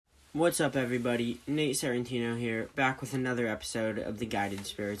What's up, everybody? Nate Sarantino here, back with another episode of the Guided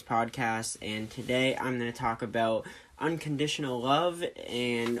Spirits podcast, and today I'm going to talk about unconditional love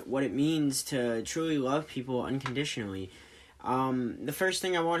and what it means to truly love people unconditionally. The first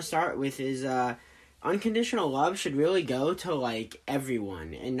thing I want to start with is unconditional love should really go to,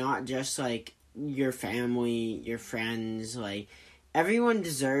 everyone, and not just, your family, your friends. Everyone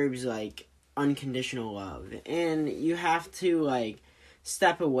deserves, unconditional love, and you have to,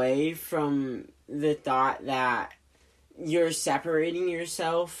 step away from the thought that you're separating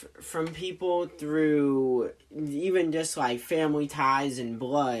yourself from people through even just family ties and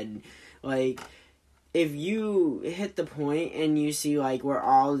blood. If you hit the point and you see we're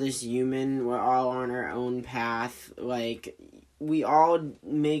all this human, we're all on our own path, we all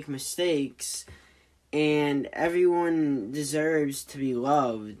make mistakes, and everyone deserves to be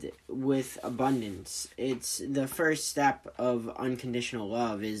loved with abundance. It's the first step of unconditional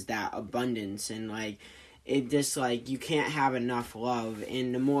love is that abundance. And, it just, you can't have enough love.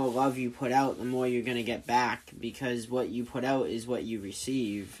 And the more love you put out, the more you're going to get back. Because what you put out is what you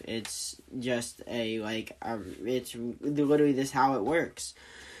receive. It's just it's literally this how it works.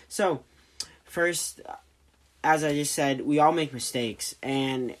 So, first, as I just said, we all make mistakes.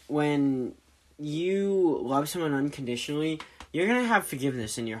 And when you love someone unconditionally, you're going to have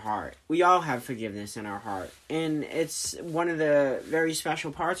forgiveness in your heart. We all have forgiveness in our heart. And it's one of the very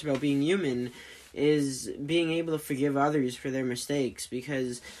special parts about being human is being able to forgive others for their mistakes.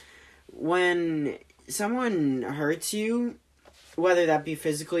 Because when someone hurts you, whether that be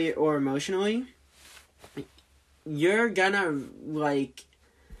physically or emotionally, you're gonna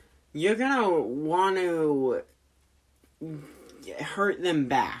want to hurt them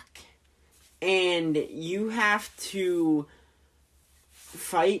back. And you have to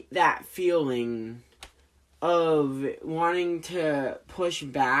fight that feeling of wanting to push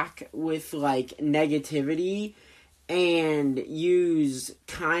back with negativity and use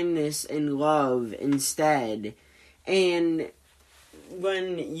kindness and love instead. And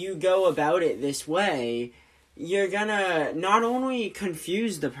when you go about it this way, you're gonna not only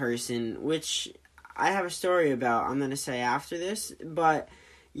confuse the person, which I have a story about I'm gonna say after this, but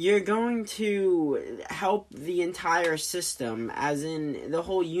you're going to help the entire system, as in the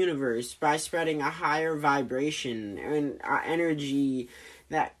whole universe, by spreading a higher vibration and energy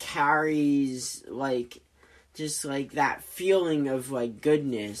that carries, that feeling of,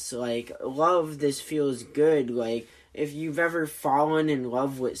 goodness. Love, this feels good. If you've ever fallen in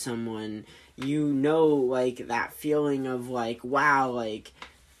love with someone, you know, that feeling of, wow,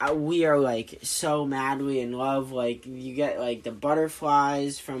 we are so madly in love. You get the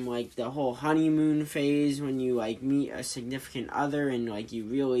butterflies from the whole honeymoon phase when you meet a significant other and you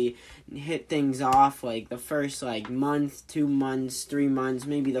really hit things off the first month, 2 months, 3 months,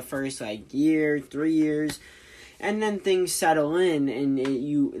 maybe the first year, 3 years, and then things settle in and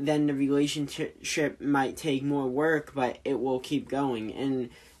then the relationship might take more work, but it will keep going.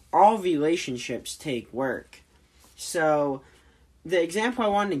 And all relationships take work. So the example I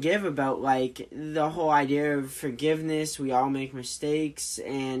wanted to give about, the whole idea of forgiveness, we all make mistakes,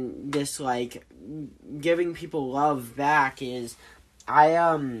 and this, giving people love back is,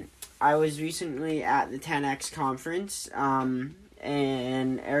 I was recently at the 10X conference,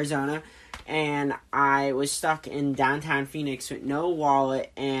 in Arizona, and I was stuck in downtown Phoenix with no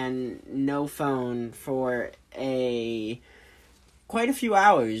wallet and no phone for quite a few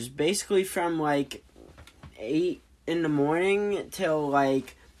hours, basically from, 8 in the morning till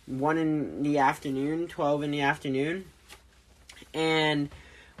 1 in the afternoon, 12 in the afternoon. And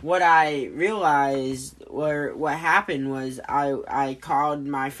what I realized, or what happened was I called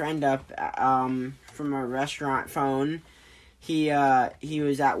my friend up from a restaurant phone. He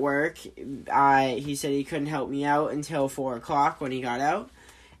was at work. He said he couldn't help me out until 4 o'clock when he got out.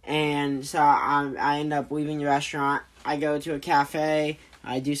 And so I ended up leaving the restaurant. I go to a cafe.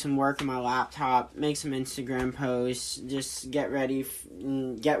 I do some work on my laptop, make some Instagram posts, just get ready,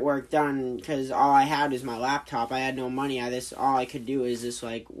 get work done, because all I had was my laptop. I had no money. All I could do is just,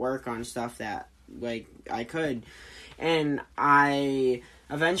 work on stuff that, I could. And I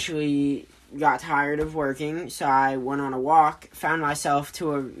eventually got tired of working, so I went on a walk, found myself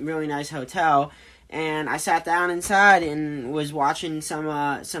to a really nice hotel, and I sat down inside and was watching some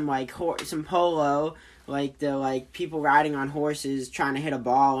polo, the people riding on horses trying to hit a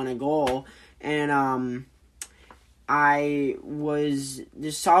ball and a goal. And I was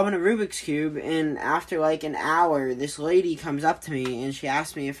just solving a Rubik's Cube, and after an hour, this lady comes up to me and she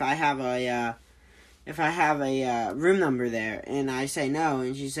asked me if I have if I have a room number there, and I say no,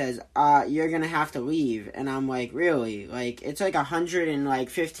 and she says, you're gonna have to leave, and I'm like, really? Like, it's like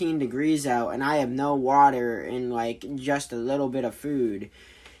 115 degrees out, and I have no water and, like, just a little bit of food.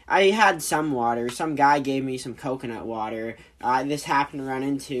 I had some water. Some guy gave me some coconut water. This happened to run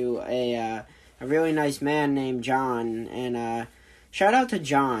into a really nice man named John, and, shout out to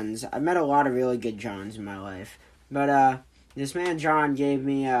Johns. I've met a lot of really good Johns in my life, but, this man John gave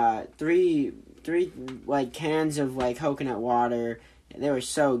me, three like cans of like coconut water. They were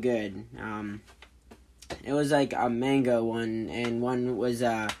so good. It was like a mango one, and one was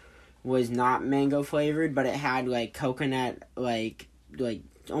not mango flavored, but it had like coconut like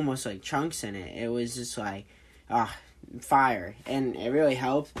almost like chunks in it. It was just like fire, and it really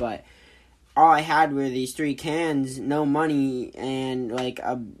helped. But all I had were these 3 cans, no money, and like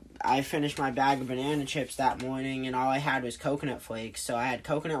I finished my bag of banana chips that morning, and all I had was coconut flakes. So I had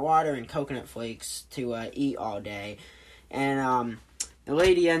coconut water and coconut flakes to eat all day. And the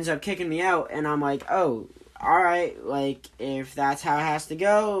lady ends up kicking me out, and I'm like, oh, all right, like, if that's how it has to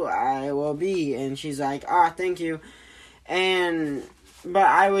go, I will be. And she's like, thank you. But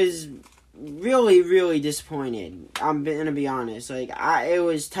I was really, really disappointed. I'm going to be honest. Like, it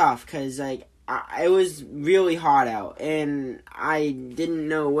was tough, because, like, it was really hot out, and I didn't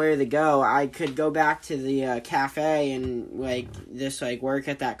know where to go. I could go back to the cafe and, like, just, like, work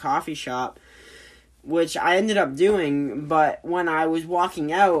at that coffee shop, which I ended up doing. But when I was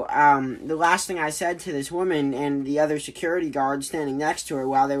walking out, the last thing I said to this woman and the other security guard standing next to her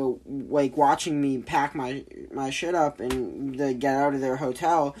while they were, like, watching me pack my shit up and get out of their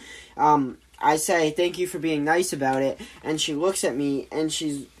hotel, I say, thank you for being nice about it, and she looks at me, and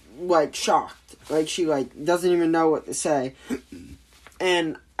she's, like, shocked. Like, she, like, doesn't even know what to say.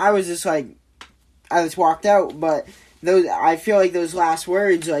 And I was just, like, I just walked out, but I feel like those last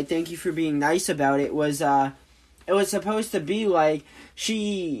words, like, thank you for being nice about it, it was supposed to be, like,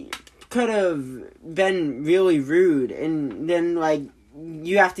 she could have been really rude, and then, like,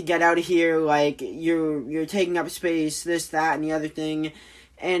 you have to get out of here, like, you're taking up space, this, that, and the other thing.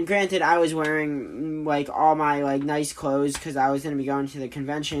 And granted, I was wearing, like, all my, like, nice clothes because I was going to be going to the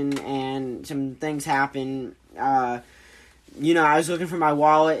convention, and some things happened. I was looking for my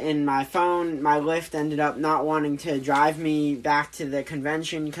wallet and my phone. My Lyft ended up not wanting to drive me back to the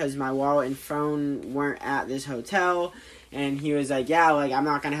convention because my wallet and phone weren't at this hotel. And he was like, yeah, like, I'm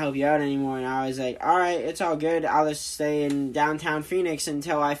not going to help you out anymore. And I was like, all right, it's all good. I'll just stay in downtown Phoenix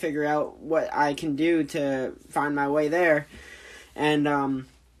until I figure out what I can do to find my way there. And,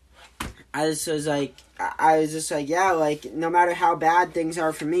 I was just like, yeah, like, no matter how bad things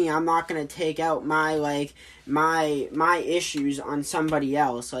are for me, I'm not going to take out my, like, my issues on somebody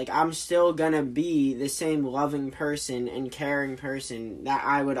else. Like, I'm still going to be the same loving person and caring person that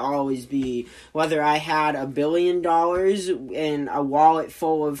I would always be, whether I had $1 billion and a wallet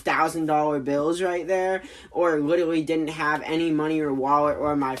full of $1,000 bills right there, or literally didn't have any money or wallet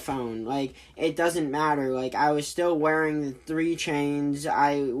or my phone. Like, it doesn't matter. Like, I was still wearing the 3 chains.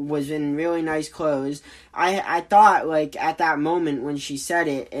 I was in really nice clothes. I thought, like, at that moment when she said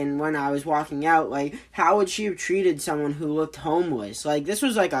it and when I was walking out, like, how would she have treated someone who looked homeless? Like, this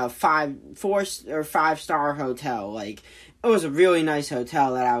was like a 4 or 5-star hotel. Like, it was a really nice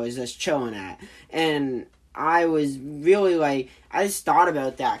hotel that I was just chilling at. And I was really, like, I just thought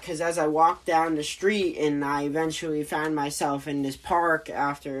about that, because as I walked down the street and I eventually found myself in this park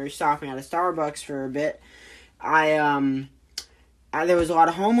after stopping at a Starbucks for a bit, there was a lot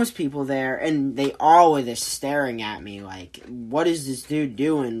of homeless people there, and they all were just staring at me like, what is this dude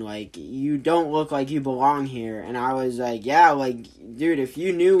doing? Like, you don't look like you belong here. And I was like, yeah, like, dude, if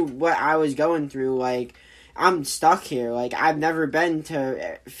you knew what I was going through, like, I'm stuck here. Like, I've never been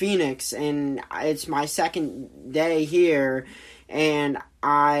to Phoenix, and it's my 2nd day here, and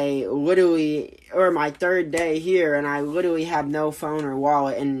my 3rd day here, and I literally have no phone or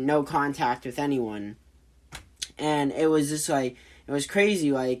wallet and no contact with anyone. And it was just, like, it was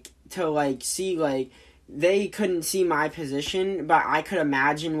crazy, like, to, like, see, like, they couldn't see my position, but I could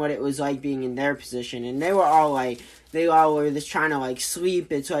imagine what it was like being in their position. And they were all, like, they all were just trying to, like, sleep.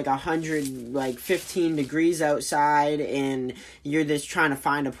 It's, like, 115 degrees outside, and you're just trying to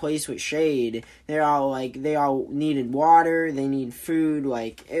find a place with shade. They're all, like, they all needed water, they need food.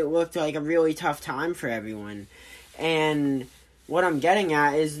 Like, it looked like a really tough time for everyone. And what I'm getting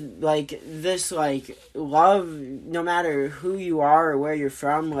at is, like, this, like, love, no matter who you are or where you're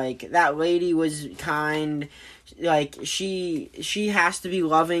from. Like, that lady was kind. Like, she has to be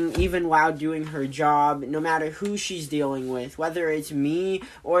loving even while doing her job, no matter who she's dealing with, whether it's me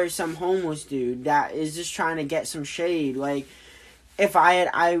or some homeless dude that is just trying to get some shade. Like, if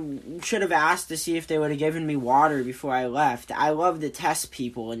I should have asked to see if they would have given me water before I left. I love to test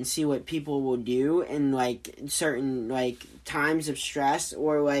people and see what people will do in, like, certain, like, times of stress,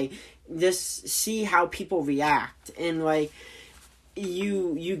 or, like, just see how people react. And, like,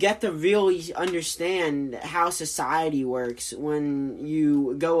 you get to really understand how society works when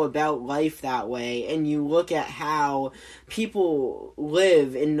you go about life that way, and you look at how people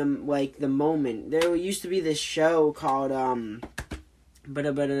live in the moment. There used to be this show called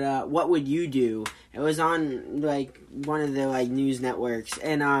What Would You Do? It was on, like, one of the, like, news networks,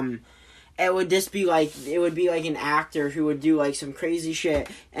 and it would just be like, it would be like an actor who would do, like, some crazy shit,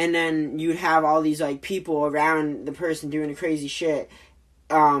 and then you'd have all these, like, people around the person doing the crazy shit,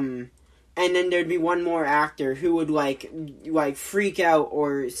 and then there'd be one more actor who would, like freak out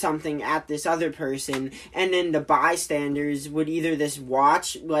or something at this other person, and then the bystanders would either just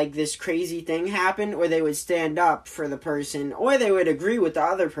watch, like, this crazy thing happen, or they would stand up for the person, or they would agree with the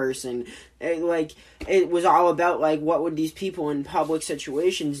other person. It was all about, like, what would these people in public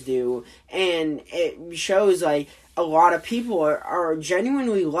situations do, and it shows, like, a lot of people are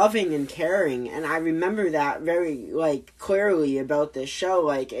genuinely loving and caring, and I remember that very, like, clearly about this show.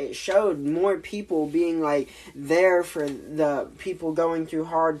 Like, it showed more people being, like, there for the people going through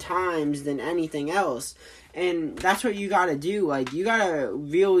hard times than anything else. And that's what you gotta do. Like, you gotta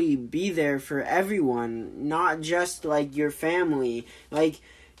really be there for everyone, not just, like, your family. Like,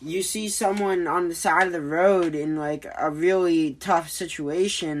 you see someone on the side of the road in, like, a really tough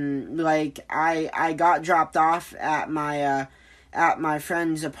situation. Like, I got dropped off at my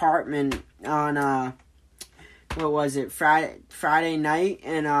friend's apartment on, what was it, Friday night,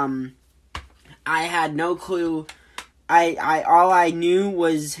 and, I had no clue. All I knew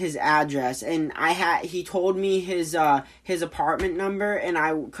was his address, and he told me his apartment number, and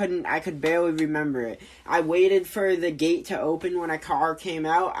I could barely remember it. I waited for the gate to open when a car came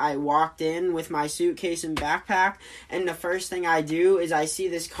out. I walked in with my suitcase and backpack, and the first thing I do is I see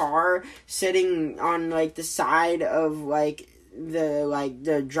this car sitting on, like, the side of, like,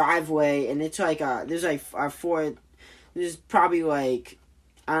 the driveway, and it's like there's probably, like,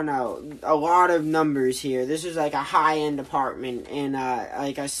 I don't know, a lot of numbers here. This is, like, a high-end apartment in,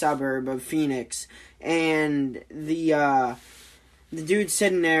 like, a suburb of Phoenix. And the dude's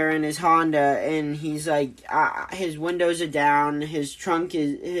sitting there in his Honda, and he's, like, his windows are down, his trunk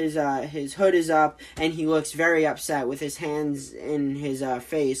is, his hood is up, and he looks very upset with his hands in his,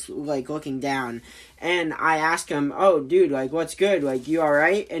 face, like, looking down. And I ask him, oh, dude, like, what's good? Like, you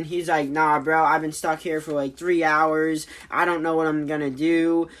alright? And he's like, nah, bro, I've been stuck here for, like, 3 hours. I don't know what I'm gonna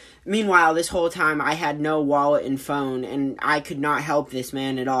do. Meanwhile, this whole time, I had no wallet and phone, and I could not help this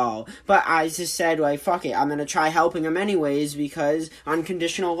man at all. But I just said, like, fuck it, I'm gonna try helping him anyways, because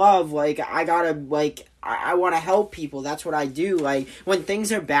unconditional love, like, I gotta, like, I wanna help people. That's what I do. Like, when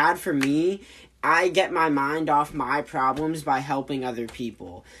things are bad for me, I get my mind off my problems by helping other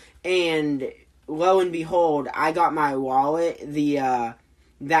people. And lo and behold, I got my wallet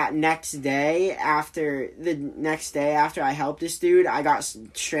that next day after I helped this dude. I got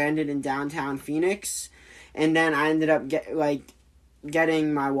stranded in downtown Phoenix, and then I ended up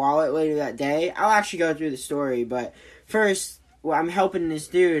getting my wallet later that day. I'll actually go through the story, but first, well, I'm helping this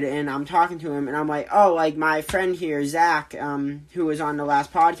dude, and I'm talking to him, and I'm like, oh, like, my friend here, Zach, who was on the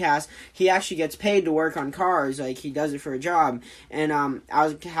last podcast, he actually gets paid to work on cars. Like, he does it for a job. And I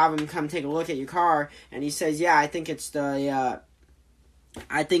was have him come take a look at your car, and he says, yeah, I think it's the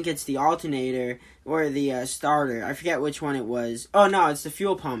alternator or the starter. I forget which one it was. Oh no, it's the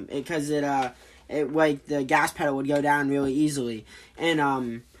fuel pump, because it like, the gas pedal would go down really easily,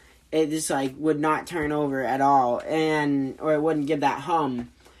 and it just, like, would not turn over at all, or it wouldn't give that hum.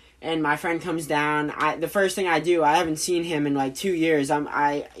 And my friend comes down. The first thing I do, I haven't seen him in, like, 2 years.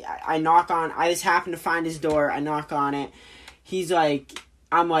 I knock on. I just happen to find his door. I knock on it. He's like,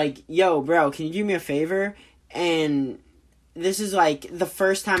 I'm like, yo, bro, can you do me a favor? And this is, like, the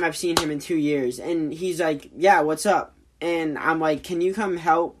first time I've seen him in 2 years. And he's like, yeah, what's up? And I'm like, can you come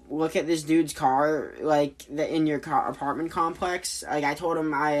help look at this dude's car, like, in your apartment complex? Like, I told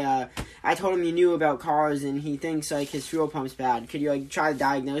him you knew about cars, and he thinks, like, his fuel pump's bad. Could you, like, try to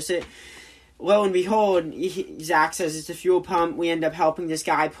diagnose it? Lo and behold, Zach says it's a fuel pump. We end up helping this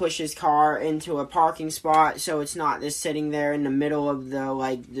guy push his car into a parking spot, so it's not just sitting there in the middle of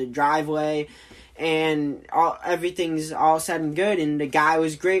the driveway. And everything's all said and good, and the guy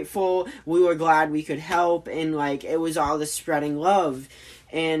was grateful. We were glad we could help, and, like, it was all this spreading love.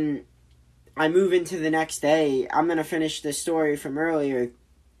 And I move into the next day. I'm gonna finish the story from earlier.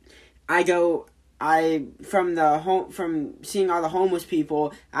 From seeing all the homeless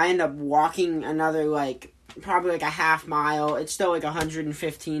people, I end up walking another, like, probably like a half mile. It's still like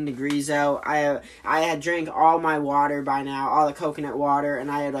 115 degrees out. I had drank all my water by now, all the coconut water,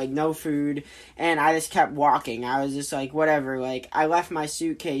 and I had like no food, and I just kept walking. I was just like, whatever. Like, I left my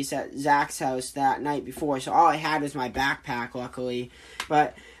suitcase at Zach's house that night before, so all I had was my backpack, luckily.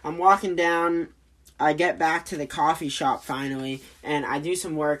 But I'm walking down. I get back to the coffee shop finally, and I do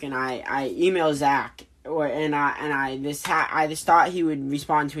some work, and I email Zach. I just thought he would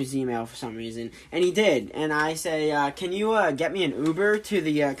respond to his email for some reason, and he did. And I say, can you get me an Uber to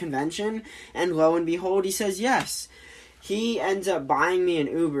the convention? And lo and behold, he says yes. He ends up buying me an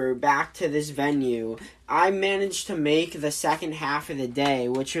Uber back to this venue. I managed to make the second half of the day,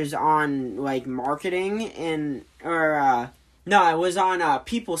 which was on like marketing No, it was on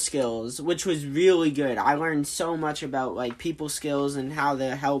people skills, which was really good. I learned so much about like people skills and how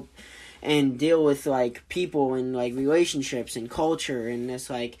to help and deal with like people and like relationships and culture and this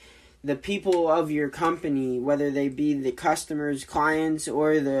like the people of your company, whether they be the customers, clients,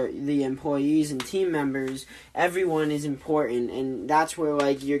 or the employees and team members. Everyone is important, and that's where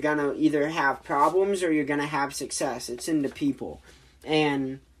like you're gonna either have problems or you're gonna have success. It's in the people.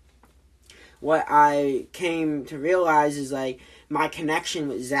 And what I came to realize is like my connection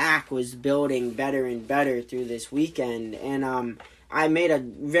with Zach was building better and better through this weekend, and I made a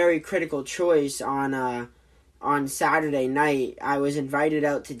very critical choice on Saturday night. I was invited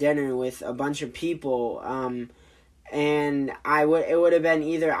out to dinner with a bunch of people, and it would have been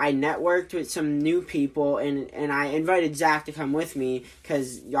either I networked with some new people, and I invited Zach to come with me,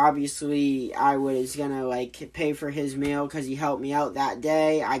 because obviously I was gonna like pay for his meal, because he helped me out that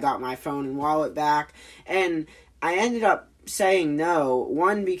day. I got my phone and wallet back, and I ended up saying no.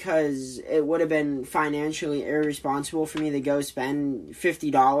 One, because it would have been financially irresponsible for me to go spend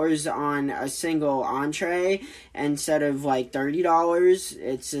 $50 on a single entree instead of like $30.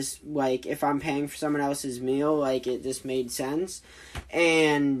 It's just like, if I'm paying for someone else's meal, like it just made sense.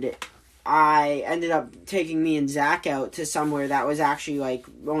 And I ended up taking me and Zach out to somewhere that was actually like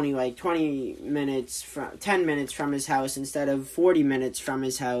only like 10 minutes from his house instead of 40 minutes from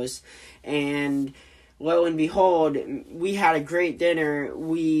his house. And lo and behold, we had a great dinner.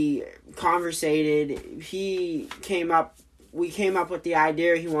 We conversated. We came up with the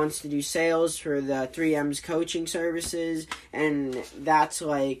idea he wants to do sales for the 3M's coaching services, and that's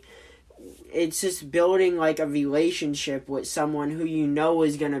like, it's just building like a relationship with someone who you know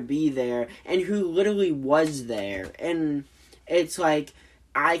is going to be there and who literally was there. And it's like,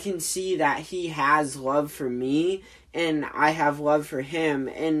 I can see that he has love for me, and I have love for him.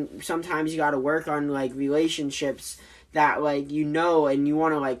 And sometimes you got to work on like relationships that like you know, and you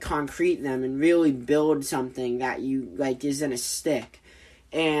want to like concrete them and really build something that you like is in a stick.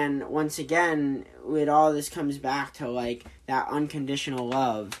 And once again, it all this comes back to like that unconditional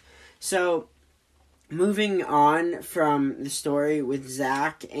love. So moving on from the story with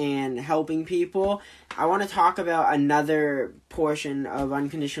Zach and helping people, I want to talk about another portion of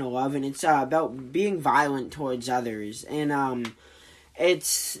unconditional love, and it's about being violent towards others. And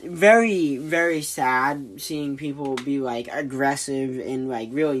it's very, very sad seeing people be like aggressive and like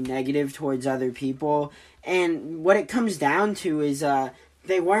really negative towards other people. And what it comes down to is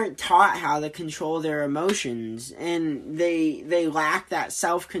they weren't taught how to control their emotions, and they lack that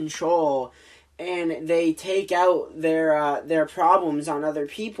self-control, and they take out their problems on other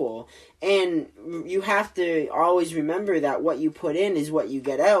people. And you have to always remember that what you put in is what you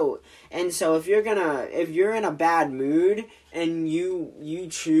get out. And so if you're in a bad mood and you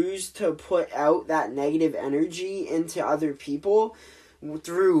choose to put out that negative energy into other people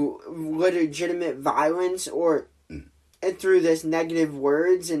through legitimate violence or through this negative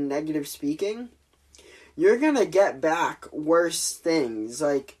words and negative speaking, you're gonna get back worse things.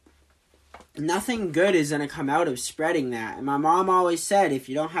 Like, nothing good is going to come out of spreading that. And my mom always said, if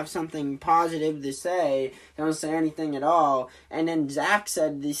you don't have something positive to say, don't say anything at all. And then Zach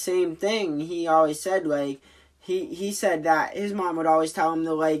said the same thing. He always said, like, he said that his mom would always tell him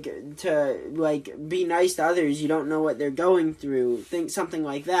to be nice to others. You don't know what they're going through. Think something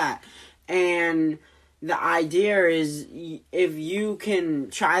like that. And the idea is, if you can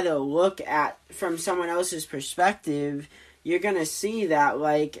try to look at from someone else's perspective, you're going to see that,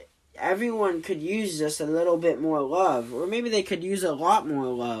 like, everyone could use just a little bit more love, or maybe they could use a lot more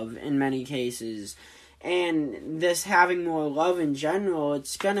love in many cases. And this having more love in general,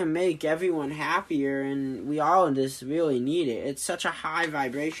 it's gonna make everyone happier, and we all just really need it. It's such a high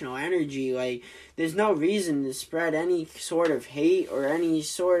vibrational energy. Like, there's no reason to spread any sort of hate or any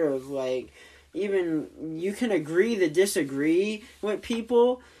sort of like, even you can agree to disagree with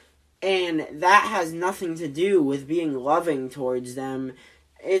people, and that has nothing to do with being loving towards them.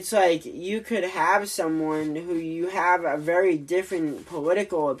 it's like you could have someone who you have a very different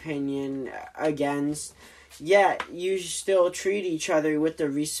political opinion against, yet you still treat each other with the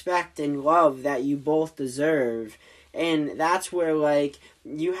respect and love that you both deserve. And that's where, like,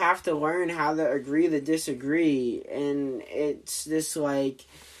 you have to learn how to agree to disagree. And it's this, like,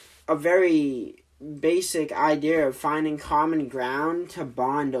 a very basic idea of finding common ground to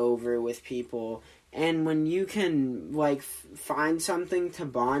bond over with people. And when you can, like, find something to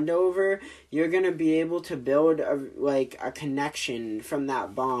bond over, you're going to be able to build, a connection from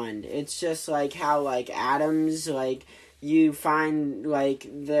that bond. It's just like how, like, atoms, like, you find, like,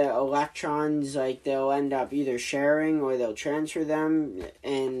 the electrons, like, they'll end up either sharing or they'll transfer them.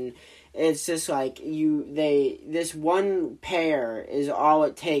 And it's just like this one pair is all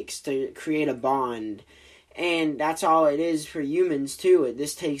it takes to create a bond. And that's all it is for humans, too.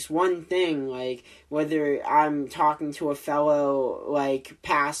 This takes one thing, like, whether I'm talking to a fellow, like,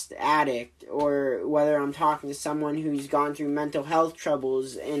 past addict, or whether I'm talking to someone who's gone through mental health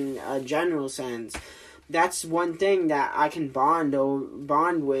troubles in a general sense. That's one thing that I can bond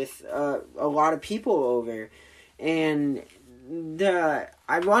with a lot of people over. And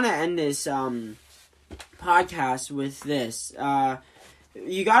I want to end this podcast with this.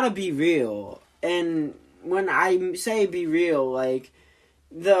 You gotta be real. And when I say be real, like,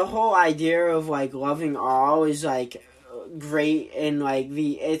 the whole idea of, like, loving all is, like, great, and, like,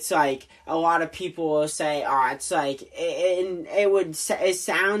 it's, like, a lot of people will say, it's, like, it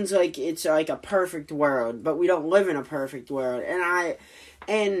sounds like it's, like, a perfect world, but we don't live in a perfect world.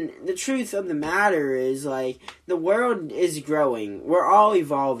 And the truth of the matter is, like, the world is growing. We're all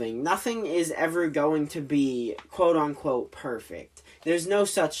evolving. Nothing is ever going to be, quote-unquote, perfect. There's no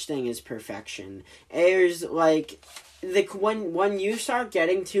such thing as perfection. There's, like, when you start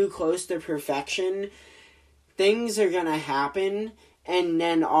getting too close to perfection, things are gonna happen, and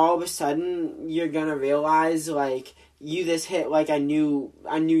then all of a sudden, you're gonna realize, like, you just hit, like, a new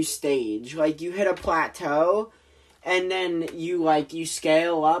stage. Like, you hit a plateau, and then you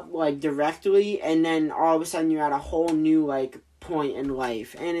scale up, like, directly, and then all of a sudden you're at a whole new, like, point in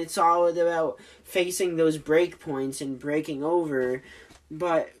life. And it's all about facing those break points and breaking over.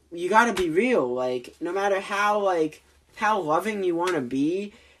 But you gotta be real. Like, no matter how loving you want to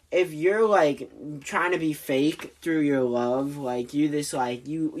be, if you're, like, trying to be fake through your love, like,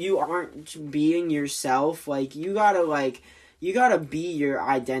 you aren't being yourself, like, you gotta be your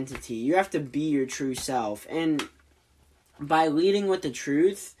identity. You have to be your true self. And by leading with the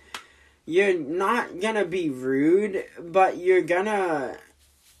truth, you're not gonna be rude, but you're gonna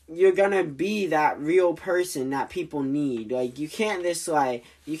be that real person that people need. Like, you can't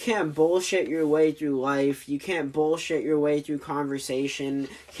bullshit your way through life. You can't bullshit your way through conversation. You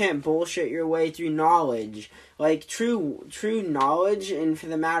can't bullshit your way through knowledge. Like, true knowledge, and for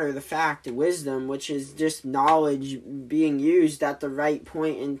the matter of the fact, wisdom, which is just knowledge being used at the right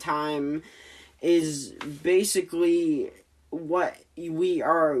point in time, is basically what we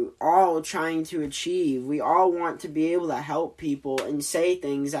are all trying to achieve. We all want to be able to help people and say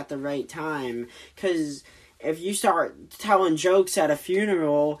things at the right time. Because if you start telling jokes at a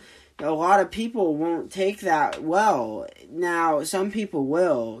funeral, a lot of people won't take that well. Now, some people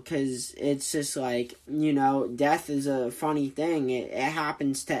will, because it's just like, death is a funny thing. It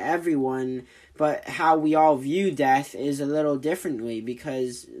happens to everyone. But how we all view death is a little differently,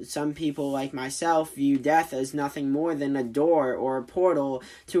 because some people, like myself, view death as nothing more than a door or a portal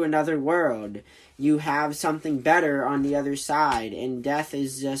to another world. You have something better on the other side, and death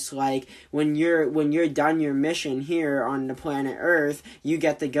is just like when you're done your mission here on the planet Earth, you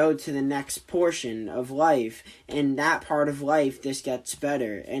get to go to the next portion of life, and that part of life just gets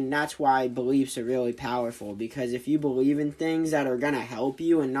better. And that's why beliefs are really powerful, because if you believe in things that are gonna help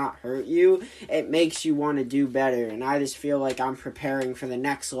you and not hurt you, it makes you want to do better. And I just feel like I'm preparing for the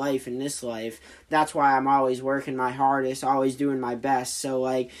next life in this life. That's why I'm always working my hardest, always doing my best. So,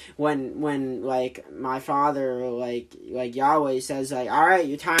 like, when like, my father, like Yahweh says, like, all right,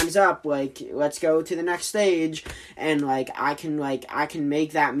 your time's up, like, let's go to the next stage, and, like, I can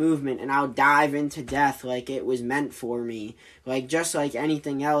make that movement, and I'll dive into death like it was meant for me. Like, just like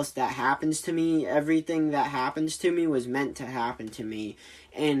anything else that happens to me, everything that happens to me was meant to happen to me.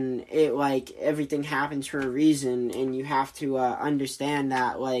 And it, like, everything happens for a reason, and you have to understand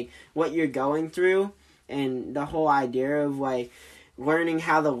that, like, what you're going through, and the whole idea of, like, learning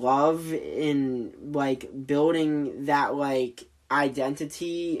how to love and, like, building that, like,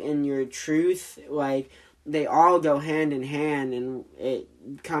 identity and your truth, like, they all go hand in hand. And it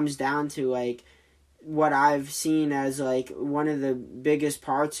comes down to, like, what I've seen as, like, one of the biggest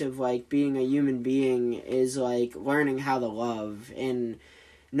parts of, like, being a human being is, like, learning how to love. And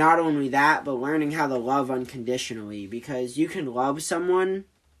not only that, but learning how to love unconditionally, because you can love someone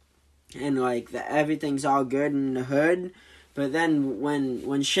and like everything's all good in the hood, but then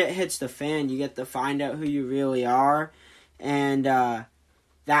when shit hits the fan, you get to find out who you really are. And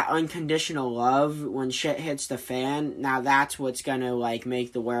that unconditional love, when shit hits the fan, now that's what's gonna like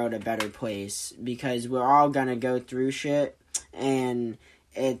make the world a better place, because we're all gonna go through shit. And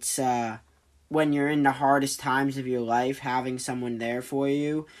it's when you're in the hardest times of your life, having someone there for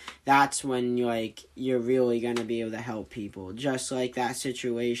you, that's when you're really gonna be able to help people. Just like that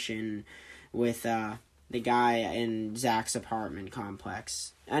situation with the guy in Zach's apartment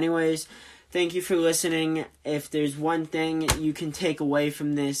complex. Anyways, thank you for listening. If there's one thing you can take away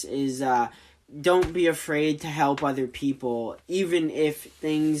from this is don't be afraid to help other people, even if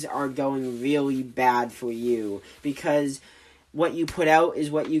things are going really bad for you, because what you put out is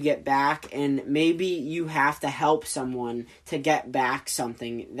what you get back, and maybe you have to help someone to get back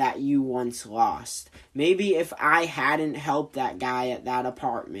something that you once lost. Maybe if I hadn't helped that guy at that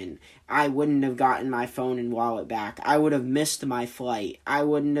apartment, I wouldn't have gotten my phone and wallet back. I would have missed my flight. I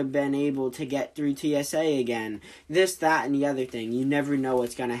wouldn't have been able to get through TSA again. This, that, and the other thing. You never know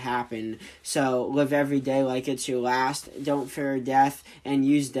what's going to happen. So live every day like it's your last. Don't fear death, and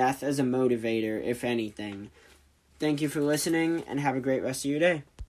use death as a motivator, if anything. Thank you for listening, and have a great rest of your day.